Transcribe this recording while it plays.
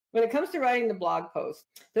When it comes to writing the blog post,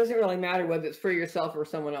 it doesn't really matter whether it's for yourself or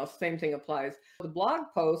someone else. Same thing applies. The blog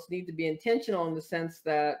posts need to be intentional in the sense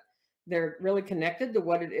that they're really connected to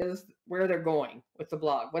what it is, where they're going with the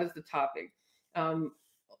blog. What is the topic?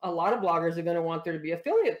 A lot of bloggers are going to want there to be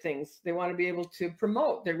affiliate things. They want to be able to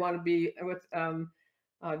promote. They want to be with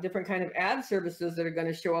different kind of ad services that are going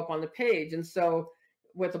to show up on the page. And so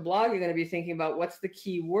with a blog, you're going to be thinking about what's the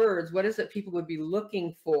keywords, what is it people would be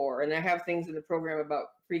looking for. And I have things in the program about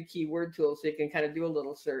free keyword tools so you can kind of do a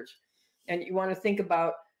little search. And you want to think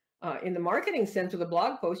about in the marketing sense of the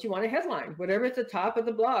blog post, you want a headline. Whatever at the top of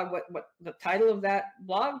the blog, what the title of that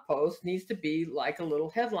blog post needs to be like a little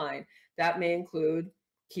headline. That may include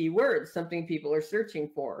keywords, something people are searching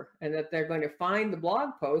for, and that they're going to find the blog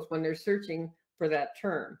post when they're searching for that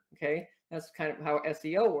term. Okay, that's kind of how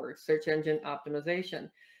SEO works, search engine optimization.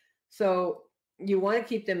 So you want to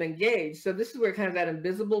keep them engaged. So this is where kind of that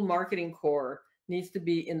invisible marketing core needs to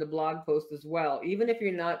be in the blog post as well. Even if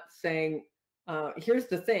you're not saying, here's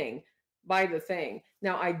the thing, buy the thing.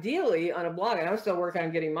 Now, ideally on a blog, and I'm still working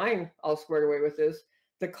on getting mine all squared away with this,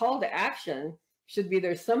 the call to action should be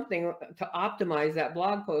there's something to optimize that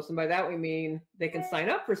blog post. And by that, we mean they can sign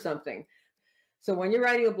up for something. So when you're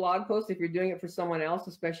writing a blog post, if you're doing it for someone else,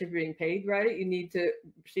 especially if you're being paid to write it, you need to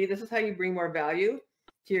see this is how you bring more value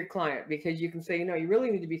to your client, because you can say, you know, you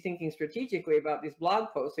really need to be thinking strategically about these blog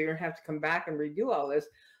posts so you don't have to come back and redo all this.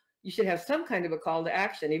 You should have some kind of a call to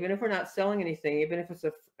action, even if we're not selling anything, even if it's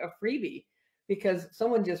a freebie, because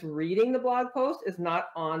someone just reading the blog post is not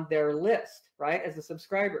on their list, right? As a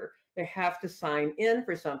subscriber, they have to sign in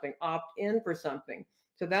for something, opt in for something.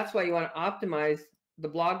 So that's why you want to optimize the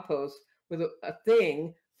blog post with a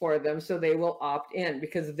thing for them so they will opt in,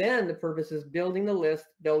 because then the purpose is building the list,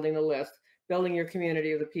 building your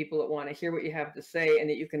community of the people that want to hear what you have to say, and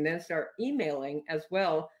that you can then start emailing as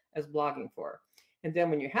well as blogging for. And then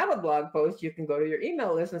when you have a blog post, you can go to your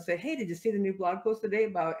email list and say, hey, did you see the new blog post today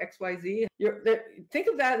about XYZ? Think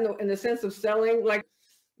of that in the sense of selling. Like,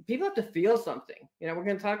 people have to feel something. You know, we're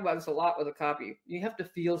going to talk about this a lot with a copy. You have to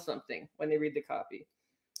feel something when they read the copy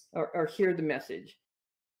or hear the message.